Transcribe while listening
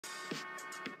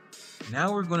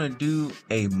Now we're gonna do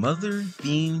a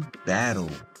mother-themed battle.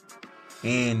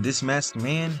 And this masked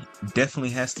man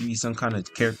definitely has to be some kind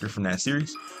of character from that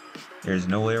series. There's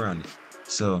no way around it.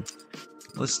 So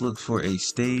let's look for a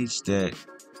stage that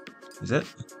is that.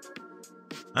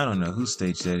 I don't know whose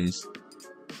stage that is.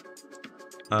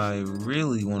 I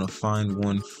really want to find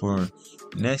one for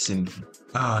Ness and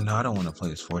oh no, I don't want to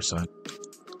play as Foresight.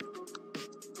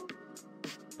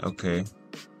 Okay.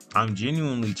 I'm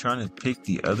genuinely trying to pick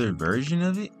the other version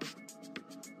of it.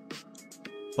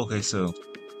 Okay, so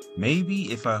maybe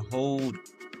if I hold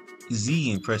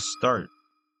Z and press start,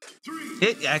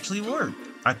 it actually worked.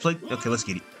 I played. Okay, let's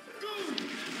get it.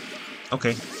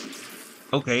 Okay,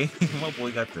 okay. my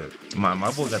boy got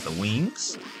the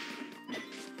wings.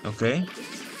 Okay,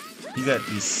 he got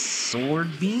the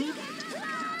sword beam.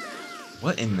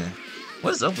 What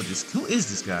is up with this? Who is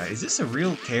this guy? Is this a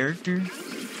real character?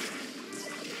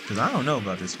 Because I don't know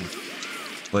about this one,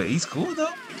 but he's cool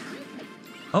though.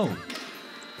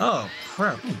 Oh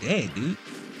crap! I'm dead, dude.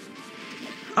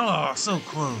 Oh, so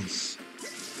close.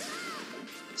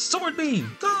 Sword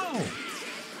beam, go!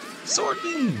 Sword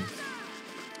beam!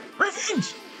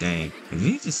 Revenge! Dang,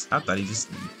 I thought he just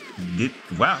did,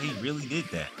 wow, he really did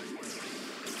that.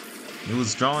 It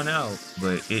was drawn out,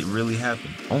 but it really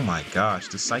happened. Oh my gosh,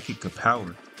 the psychic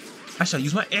power. I shall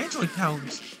use my android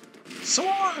powers.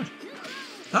 Sword!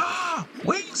 Ah,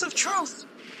 wings of truth!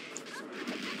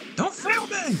 Don't fail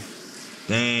me!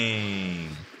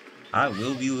 Dang, I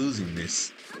will be losing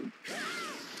this.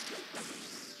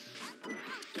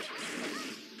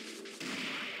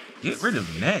 Get rid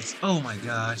of Ness. Oh my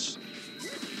gosh.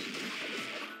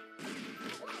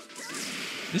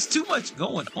 There's too much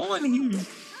going on here.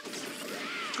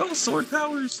 Go, sword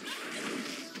powers.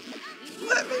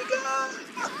 Let me go.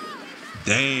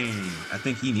 Dang. I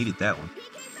think he needed that one.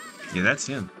 Yeah, that's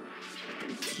him.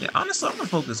 Yeah, honestly, I'm gonna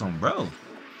focus on bro.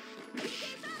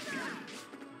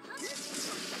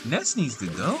 Ness needs to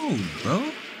go,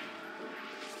 bro.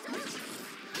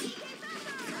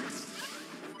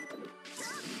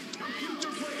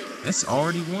 That's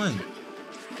already won.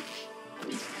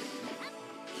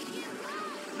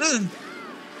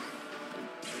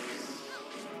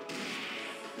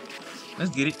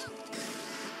 Let's get it.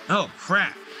 Oh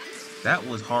crap. That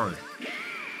was hard.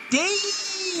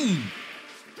 Dang!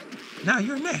 Now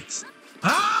you're next.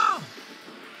 Ah!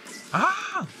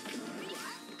 Ah!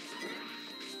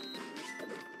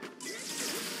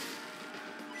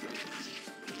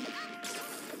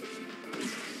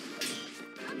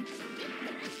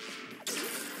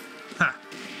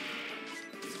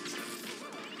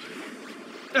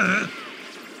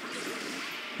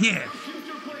 Yeah.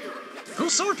 Go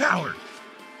sword power.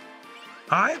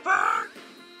 Hyper.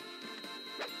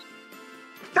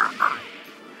 Die.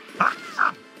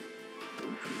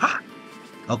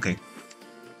 Okay.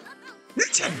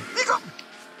 Ninten, go.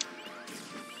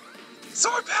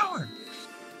 Sword power.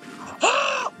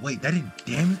 Oh, wait, that didn't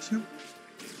damage him.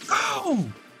 Go.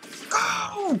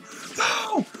 Go.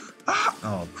 Go. Ah.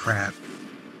 Oh crap.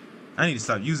 I need to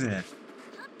stop using that.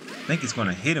 I think it's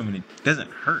gonna hit him and it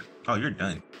doesn't hurt. Oh, you're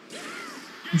done.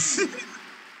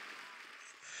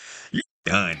 You're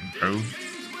done, bro.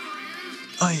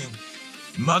 I am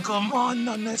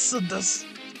Magamon Ness.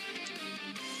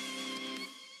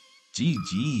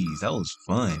 GG's, that was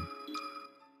fun.